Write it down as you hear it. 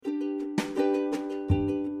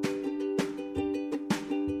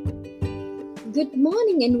good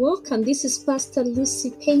morning and welcome. This is Pastor Lucy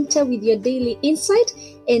Painter with your daily insight,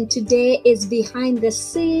 and today is Behind the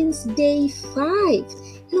Scenes Day 5.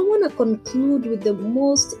 And I want to conclude with the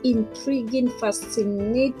most intriguing,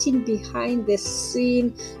 fascinating behind the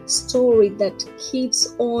scene story that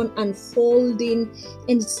keeps on unfolding,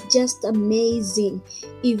 and it's just amazing.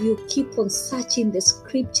 If you keep on searching the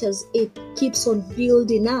scriptures, it keeps on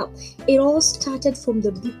building up. It all started from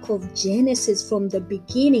the book of Genesis, from the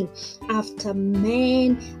beginning, after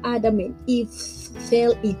man, Adam and Eve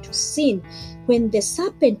fell into sin. When the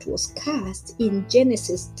serpent was cast in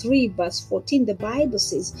Genesis 3 verse 14, the Bible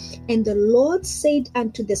says, "And the Lord said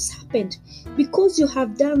unto the serpent, Because you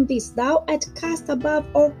have done this, thou art cast above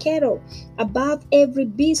all cattle, above every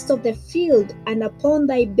beast of the field, and upon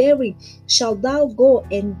thy belly shalt thou go,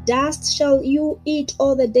 and dust shall you eat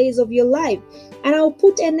all the days of your life. And I will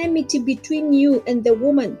put enmity between you and the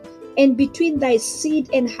woman, and between thy seed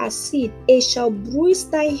and her seed. It shall bruise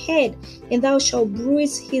thy head, and thou shalt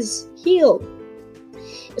bruise his heel."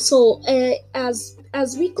 So as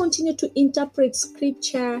we continue to interpret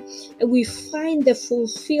scripture, we find the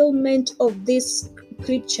fulfillment of this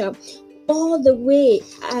scripture all the way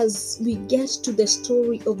as we get to the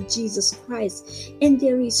story of Jesus Christ. And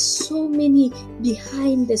there is so many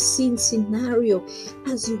behind the scenes scenario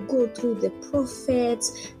as you go through the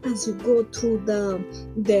prophets, as you go through the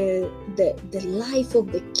life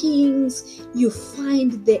of the kings. You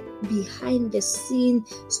find the behind the scene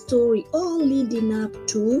story all leading up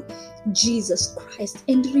to Jesus Christ.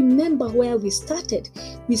 And remember where we started.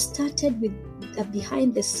 We started with a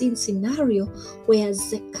behind the scenes scenario where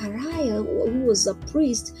Zechariah, who was a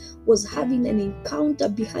priest, was having an encounter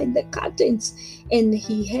behind the curtains, and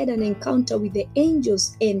he had an encounter with the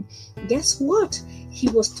angels. And guess what? He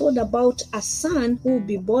was told about a son who will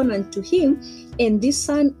be born unto him, and this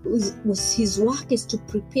son was his work is to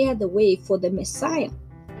prepare the way for the Messiah.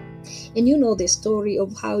 And you know the story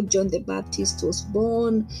of how John the Baptist was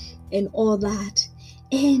born and all that.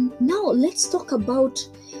 And now let's talk about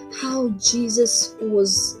how Jesus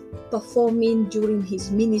was performing during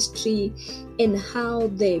his ministry, and how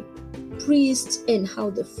the priests and how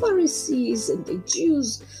the Pharisees and the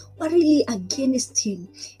Jews were really against him,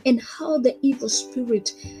 and how the evil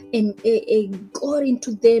spirit got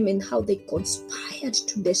into them, and how they conspired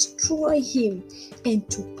to destroy him and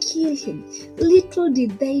to kill him. Little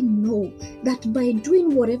did they know that by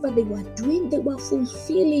doing whatever they were doing, they were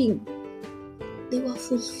fulfilling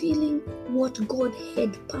what God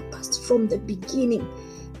had purposed from the beginning.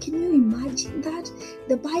 Can you imagine that?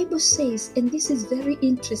 The Bible says, and this is very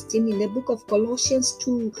interesting, in the book of Colossians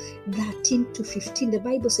 2:13-15, the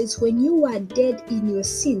Bible says, "When you were dead in your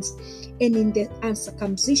sins and in the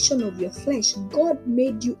uncircumcision of your flesh, God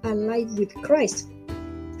made you alive with Christ.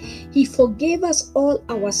 He forgave us all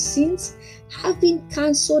our sins, having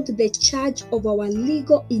cancelled the charge of our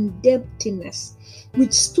legal indebtedness,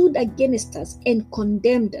 which stood against us and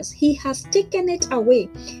condemned us. He has taken it away,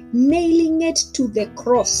 nailing it to the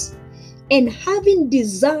cross. And having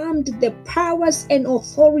disarmed the powers and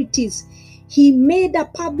authorities, he made a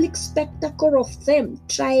public spectacle of them,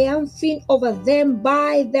 triumphing over them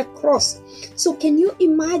by the cross." So can you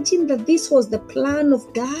imagine that this was the plan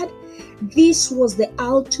of God? This was the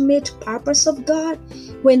ultimate purpose of God.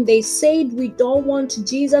 When they said, "We don't want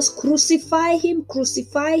Jesus, crucify him,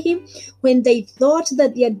 crucify him," when they thought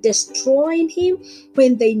that they are destroying him,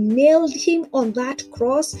 when they nailed him on that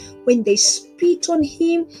cross, when they spit on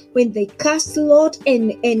him, when they cast lot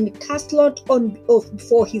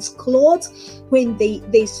for his clothes, when they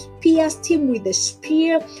pierced him with a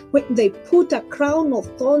spear, when they put a crown of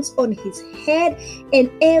thorns on his head, and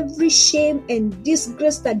every shame and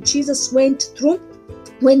disgrace that Jesus went through,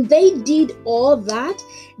 when they did all that,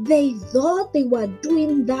 they thought they were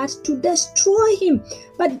doing that to destroy him.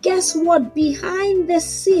 But guess what? Behind the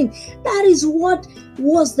scene, that is what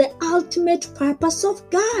was the ultimate purpose of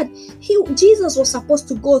God. Jesus was supposed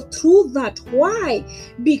to go through that. Why?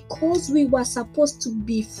 Because we were supposed to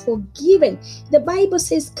be forgiven. The Bible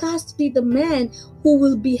says, "Cursed be the man who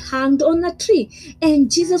will be hanged on a tree." And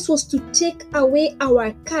Jesus was to take away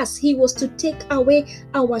our curse. He was to take away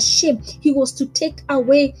our shame. He was to take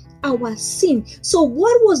away our sin. So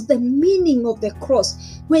what was the meaning of the cross?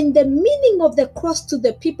 When the meaning of the cross to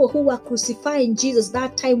the people who were crucifying Jesus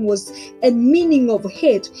that time was a meaning of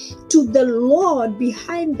hate, to the Lord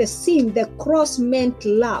behind the scene, the cross meant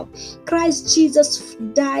love. Christ Jesus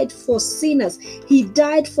died for sinners. He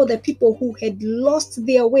died for the people who had lost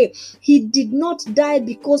their way. He did not die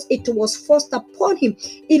because it was forced upon him.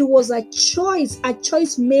 It was a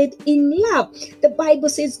choice made in love. The Bible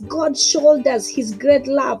says God showed us his great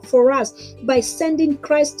love for us by sending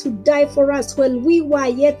Christ to die for us when we were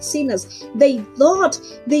yet sinners. They thought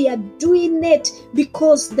they are doing it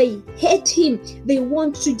because they hate him. They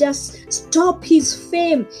want to just stop his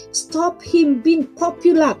fame, stop him being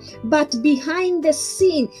popular. But behind the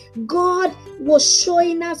scene, God was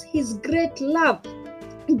showing us his great love.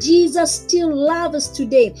 Jesus still loves us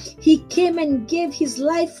today. He came and gave his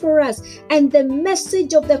life for us, and the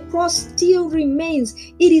message of the cross still remains.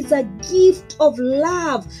 It is a gift of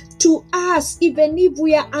love to us, even if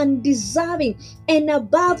we are undeserving. And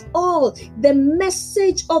above all, the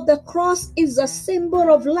message of the cross is a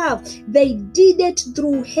symbol of love. They did it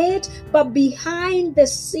through hate, but behind the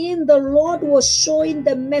scene, the Lord was showing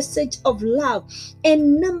the message of love.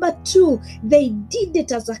 And number two, they did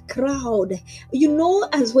it as a crowd. You know,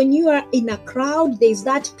 as when you are in a crowd, there's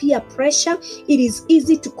that peer pressure. It is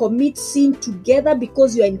easy to commit sin together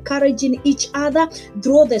because you're encouraging each other.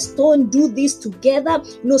 Throw the stone, do this together.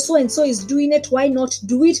 No, so and so is doing it, why not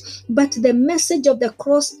do it? But the message of the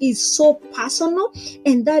cross is so personal,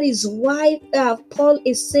 and that is why Paul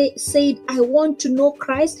is said, I want to know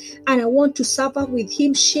Christ and I want to suffer with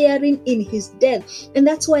him, sharing in his death. And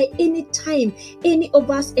that's why anytime any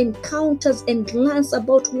of us encounters and learns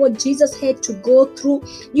about what Jesus had to go through,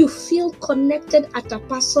 you feel connected at a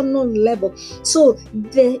personal level. So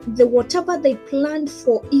the whatever they planned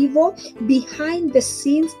for evil, behind the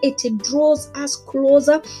scenes, it draws us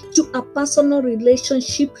closer to a personal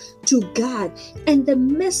relationship to God. And the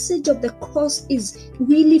message of the cross is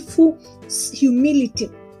really full humility.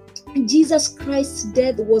 Jesus Christ's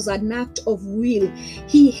death was an act of will.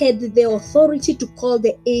 He had the authority to call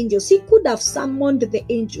the angels. He could have summoned the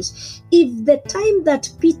angels. If the time that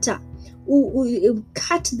Peter who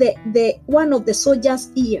cut the one of the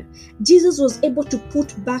soldiers' ear, Jesus was able to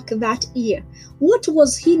put back that ear. What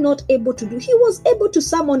was he not able to do? He was able to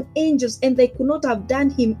summon angels and they could not have done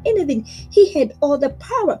him anything. He had all the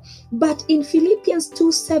power. But in Philippians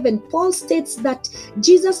 2:7, Paul states that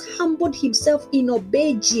Jesus humbled himself in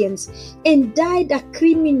obedience and died a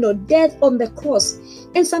criminal death on the cross.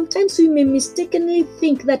 And sometimes we may mistakenly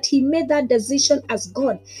think that he made that decision as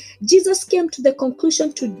God. Jesus came to the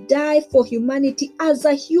conclusion to die for humanity as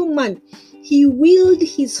a human. He willed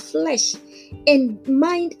his flesh and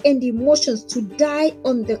mind and emotions to die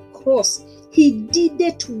on the cross. He did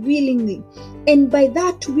it willingly. And by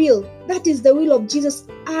that will, that is the will of Jesus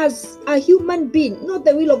as a human being, not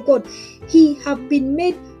the will of God. He have been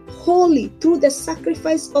made holy through the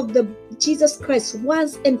sacrifice of the Jesus Christ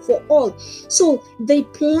once and for all. So they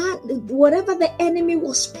planned whatever the enemy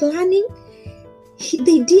was planning.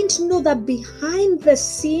 They didn't know that behind the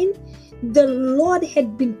scene, the Lord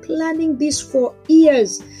had been planning this for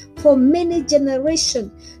years, for many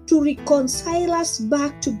generations, to reconcile us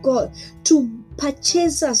back to God, to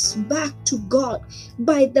purchase us back to God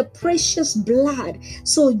by the precious blood.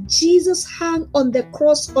 So Jesus hung on the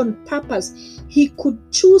cross on purpose. He could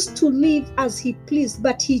choose to live as he pleased,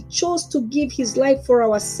 but he chose to give his life for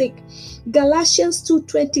our sake. Galatians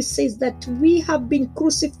 2:20 says that we have been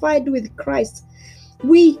crucified with Christ.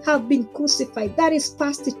 We have been crucified. That is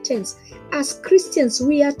past tense. As Christians,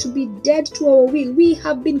 we are to be dead to our will. We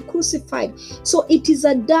have been crucified. So it is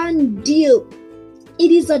a done deal. It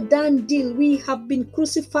is a done deal. We have been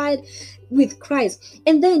crucified with Christ.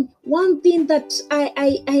 And then one thing that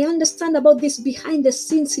I understand about this behind the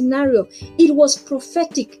scenes scenario, it was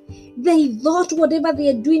prophetic. They thought whatever they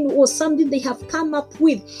are doing was something they have come up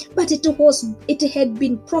with, but it had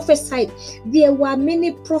been prophesied. There were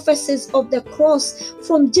many prophecies of the cross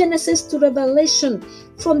from Genesis to Revelation.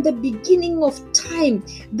 From the beginning of time,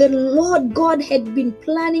 the Lord God had been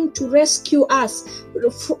planning to rescue us,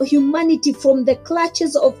 humanity, from the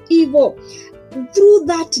clutches of evil, through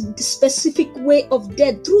that specific way of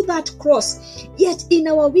death, through that cross. Yet in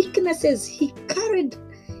our weaknesses, he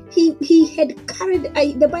had carried,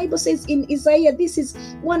 the Bible says in Isaiah, this is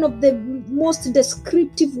one of the most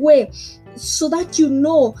descriptive way, so that you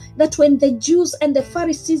know that when the Jews and the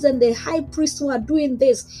Pharisees and the high priests were doing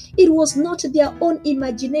this, it was not their own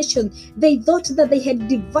imagination. They thought that they had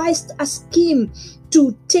devised a scheme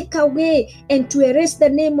to take away and to erase the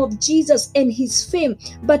name of Jesus and his fame.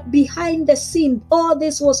 But behind the scene, all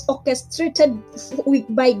this was orchestrated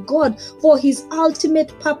by God for his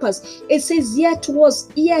ultimate purpose. It says, yet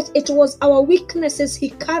it was our weaknesses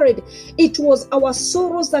he carried. It was our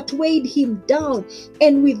sorrows that weighed him down.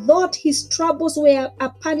 And we thought his troubles were a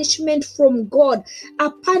punishment from God, a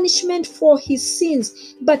punishment for his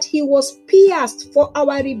sins. But he was pierced for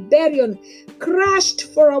our rebellion,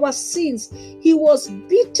 crushed for our sins. He was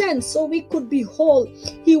beaten so we could be whole.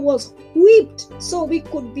 He was whipped so we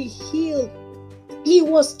could be healed. He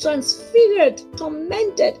was transfigured,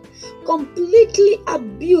 tormented, completely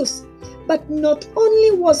abused. But not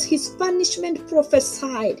only was his punishment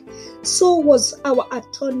prophesied, so was our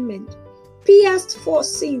atonement. Pierced for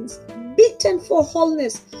sins, beaten for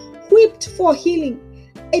wholeness, whipped for healing.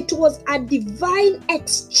 It was a divine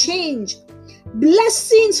exchange.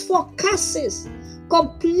 Blessings for curses,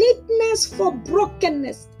 completeness for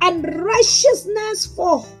brokenness, and righteousness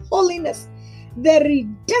for holiness. The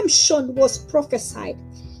redemption was prophesied.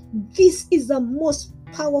 This is the most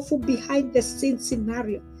powerful behind the scenes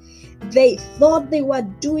scenario. They thought they were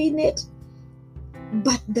doing it,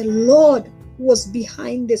 but the Lord was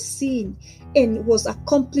behind the scene and was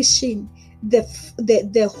accomplishing the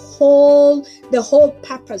whole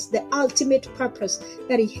purpose, the ultimate purpose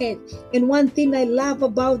that he had. And one thing I love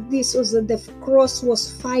about this was that the cross was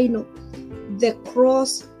final. The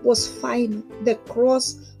cross was final. The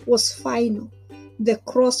cross was final. The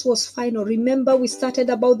cross was final. Remember, we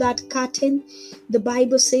started about that curtain. The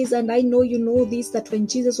Bible says, and I know you know this, that when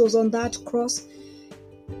Jesus was on that cross,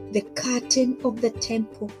 the curtain of the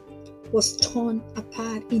temple was torn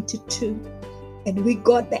apart into two, and we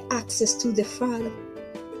got the access to the Father.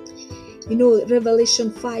 You know,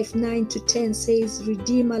 Revelation 5:9-10 says,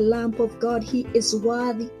 Redeemer, Lamb of God, he is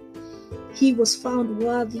worthy. He was found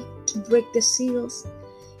worthy to break the seals,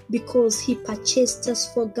 because he purchased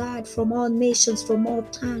us for God from all nations, from all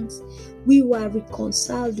tongues. We were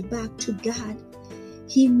reconciled back to God.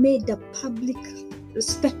 He made the public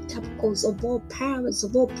spectacles of all powers,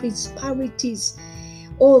 of all principalities.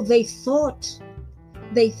 Oh, they thought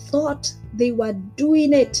they were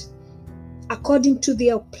doing it according to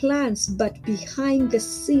their plans, but behind the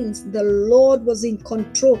scenes, the Lord was in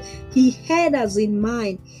control. He had us in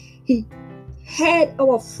mind. He had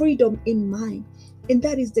our freedom in mind. And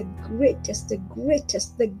that is the greatest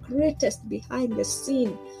behind the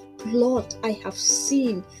scene plot I have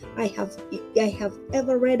seen, I have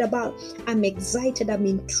ever read about. I'm excited, I'm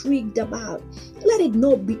intrigued about. Let it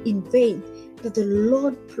not be in vain that the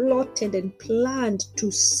Lord plotted and planned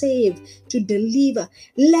to save, to deliver.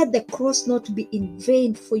 Let the cross not be in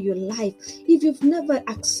vain for your life. If you've never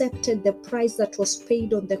accepted the price that was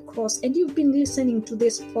paid on the cross and you've been listening to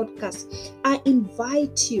this podcast, I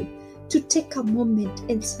invite you to take a moment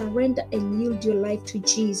and surrender and yield your life to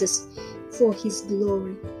Jesus for his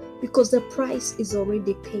glory, because the price is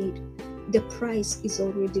already paid. The price is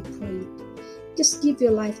already paid. Just give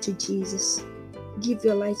your life to Jesus. Give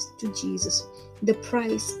your life to Jesus. The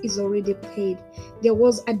price is already paid. There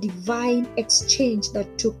was a divine exchange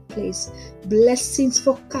that took place. Blessings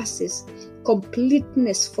for curses,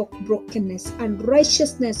 completeness for brokenness, and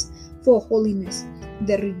righteousness for holiness.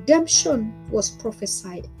 The redemption was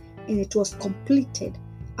prophesied, and it was completed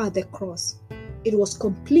at the cross. It was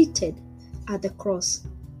completed at the cross.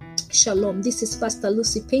 Shalom. This is Pastor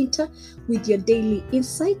Lucy Painter with your daily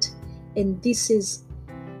insight, and this is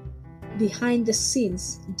Behind the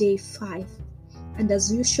Scenes, Day 5. And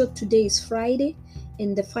as usual, today is Friday,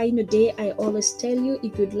 and the final day. I always tell you,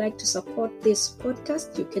 if you'd like to support this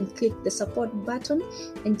podcast, you can click the support button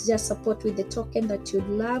and just support with the token that you'd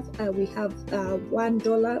love. We have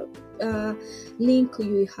 $1 link.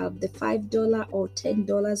 You have the $5 or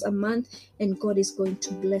 $10 a month, and God is going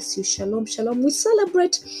to bless you. Shalom, shalom. We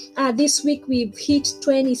celebrate this week. We've hit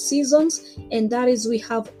 20 seasons, and that is, we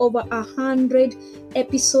have over 100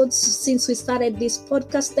 episodes since we started this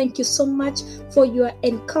podcast. Thank you so much for your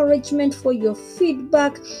encouragement, for your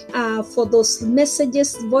feedback, for those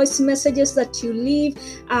messages, voice messages that you leave.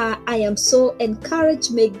 I am so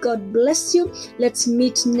encouraged. May God bless you. Let's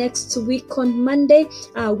meet next week on Monday.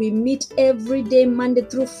 We meet every day, Monday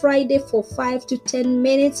through Friday, for 5 to 10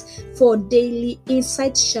 minutes for daily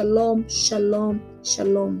insight. Shalom, shalom,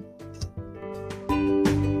 shalom.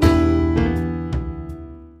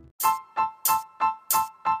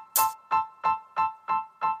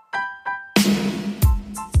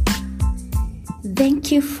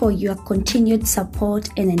 Thank you for your continued support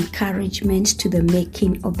and encouragement to the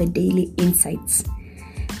making of the Daily Insights,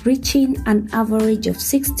 reaching an average of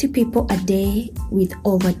 60 people a day with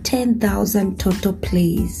over 10,000 total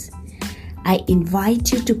plays. I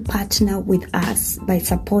invite you to partner with us by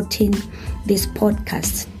supporting this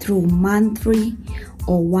podcast through monthly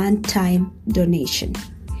or one-time donation.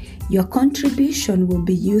 Your contribution will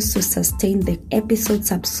be used to sustain the episode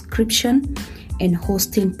subscription and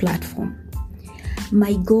hosting platform.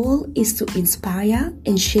 My goal is to inspire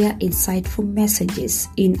and share insightful messages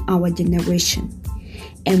in our generation,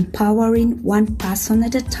 empowering one person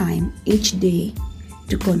at a time each day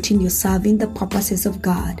to continue serving the purposes of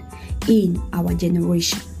God in our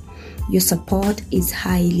generation. Your support is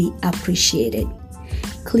highly appreciated.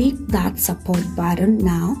 Click that support button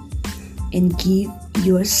now and give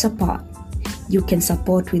your support. You can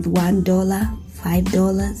support with $1,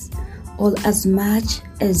 $5, or as much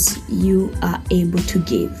as you are able to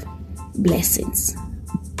give. Blessings.